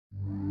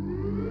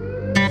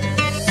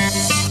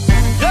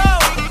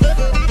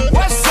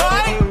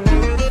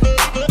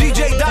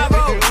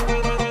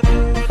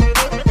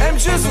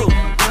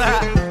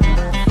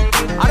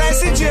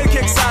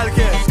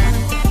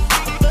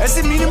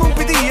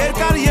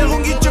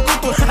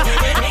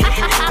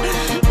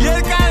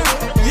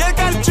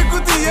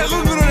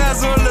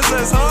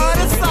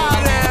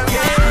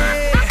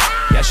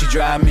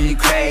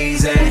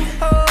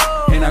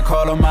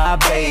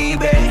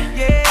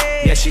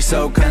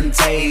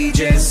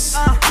contagious,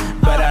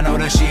 but I know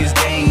that she is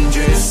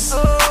dangerous.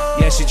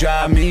 Yeah, she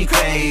drive me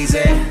crazy,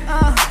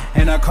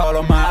 and I call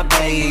her my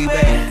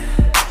baby.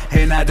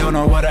 And I don't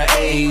know what her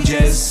age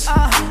is,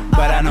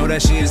 but I know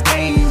that she is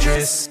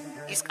dangerous.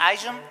 Իսկ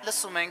այժմ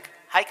լսում ենք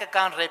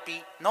հայկական рэպի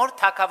նոր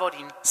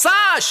թագավորին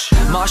Sash!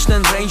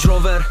 Մաշնեն Range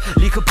Rover,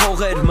 լիքը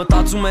փողեր,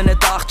 մտածում են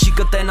այդ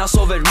աղջիկը տենաս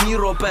ով էր մի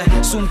րոպե,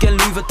 սումկեն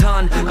Louis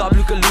Vuitton,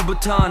 կաբլուկը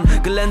Louboutin,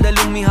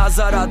 գլենդելում մի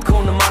հազար հատ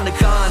քո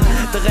նմանական,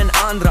 տղեն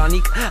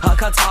Անդրանիկ,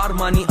 հակած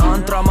Արմանի,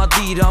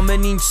 անտրամադիր,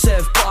 ամեն ինչ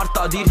սև,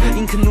 պարտադիր,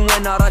 ինքն ու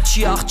են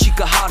առաջի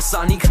աղջիկը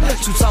հարսանիք,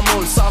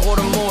 ցուցամոլ,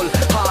 սաղորը մոլ,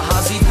 հա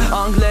հազիվ,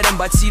 անգլեր են,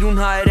 բայց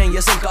սիրուն հայեր են,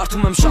 ես էլ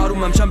կարդում եմ,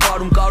 շարում եմ, չեմ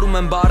բարում, կարում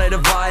եմ բարերը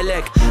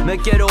վայելեք,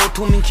 մեկերը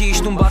օդում ինքի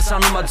իշտում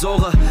բարսանում ա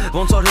ձողը,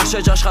 ոնց որ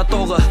հրշեջ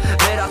աշխատողը,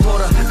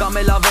 վերաթորը, կամ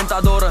էլ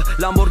ավենտադորը,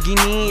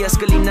 Lamborghini, ես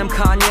կլինեմ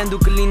Kanye-ն,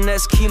 դու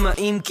կլինես Kim-ը,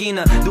 իմ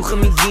կինը, դու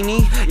խմի գինի,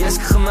 ես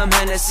կխմեմ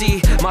Hennessy,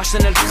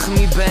 մաշնեն էլ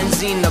կխմի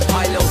բենզինը,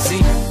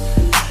 փայլոցի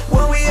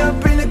When we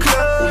up in the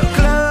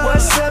club,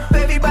 what's up,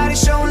 everybody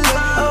showing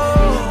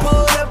love.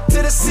 Pulled up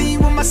to the scene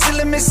with my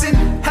cylinder missing.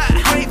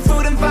 Great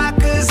food and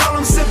vodka is all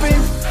I'm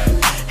sipping.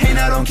 And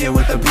I don't care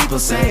what the people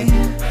say.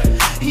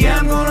 Yeah,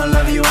 I'm gonna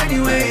love you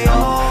anyway,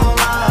 all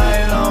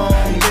night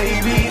long,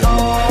 baby,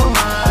 all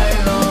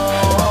night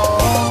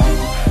long.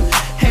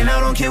 And I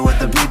don't care what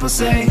the people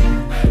say.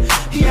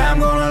 Yeah, I'm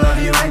gonna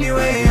love you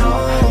anyway,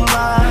 all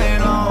night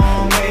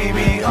long,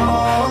 baby,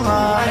 all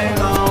night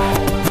long.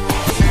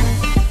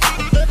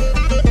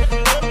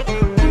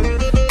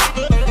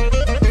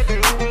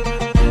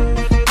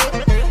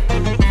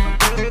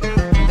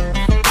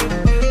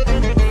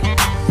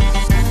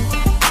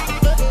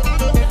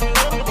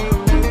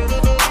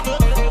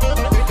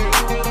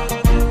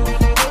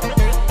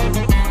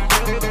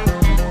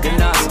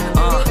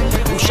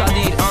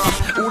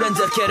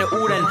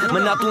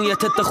 Մնատուն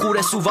եթե տխուր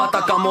ես ու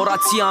վատակա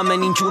մորացի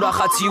ամեն ինչ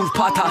ուրախացի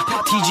ուրփաթա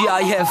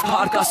TGIF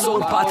փարկա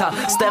սոլ փաթա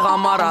ստեղ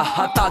ամարա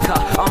հատակա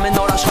ամեն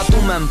օր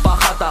աշխատում եմ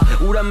պախատա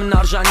ուրեմն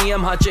արժանի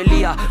եմ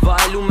հաճելիա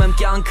վայելում եմ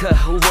կյանքը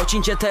ու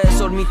ոչինչ եթե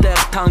այսօր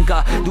միտեղ թանկա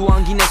դու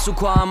անգին ես ու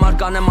քո համար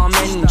կանեմ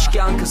ամեն ինչ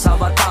կյանքը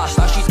սավատա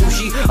Սաշի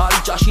տուշի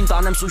արի ճաշին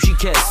տանեմ սուշի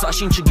քեզ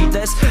Սաշին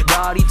չգիտես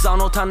դա արի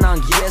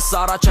ծանոթանանք ես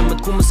առաջ եմ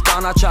մտքումս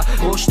կանաչա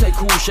ոչ թե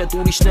քուշ է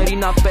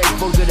ուրիշներին ապեք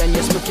որ գրեն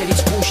ես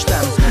մտքերից փուշտ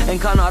եմ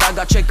այնքան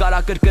արագա չէ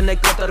կարա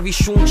կրկնեք կտրվի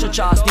շունչը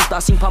չասնի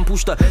 15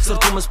 փամփուշտը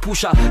սրտումս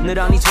փուշա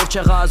նրանից որ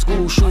չեղած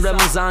գուշ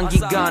ուրեմն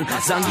զանգի գան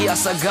զանգի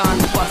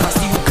ասագան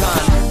պատրաստի ու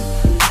կան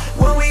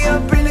When we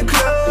up in the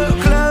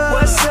club,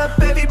 what's up,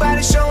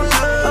 everybody showing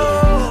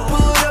love.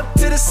 Pulled up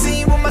to the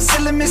scene with my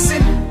cylinder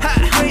missing.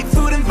 Great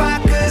food and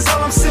vodka is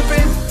all I'm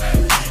sipping.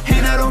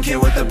 And I don't care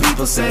what the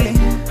people say.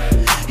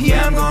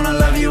 Yeah, I'm gonna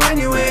love you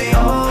anyway,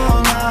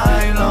 all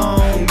night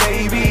long,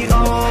 baby,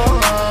 all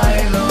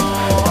night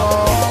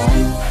long.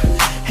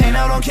 And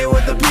I don't care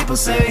what the people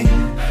say.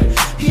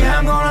 Yeah,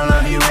 I'm gonna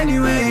love you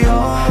anyway,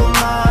 all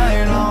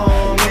night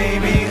long,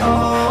 baby,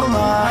 all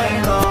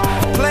night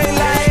long. Play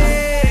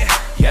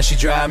like yeah, she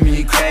drive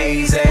me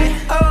crazy,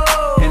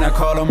 and I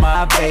call her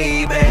my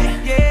baby.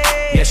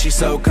 Yeah, she's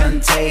so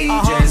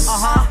contagious,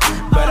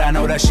 but I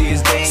know that she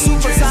is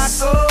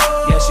dangerous.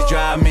 Yeah, she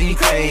drive me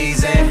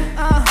crazy,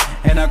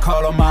 and I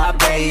call her my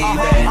baby.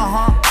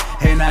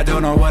 And I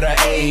don't know what her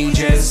age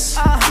is,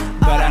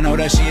 but I know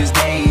that she is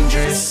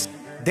dangerous.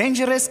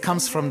 Dangerous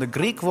comes from the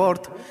Greek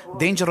word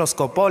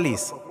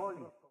dangeroskopolis,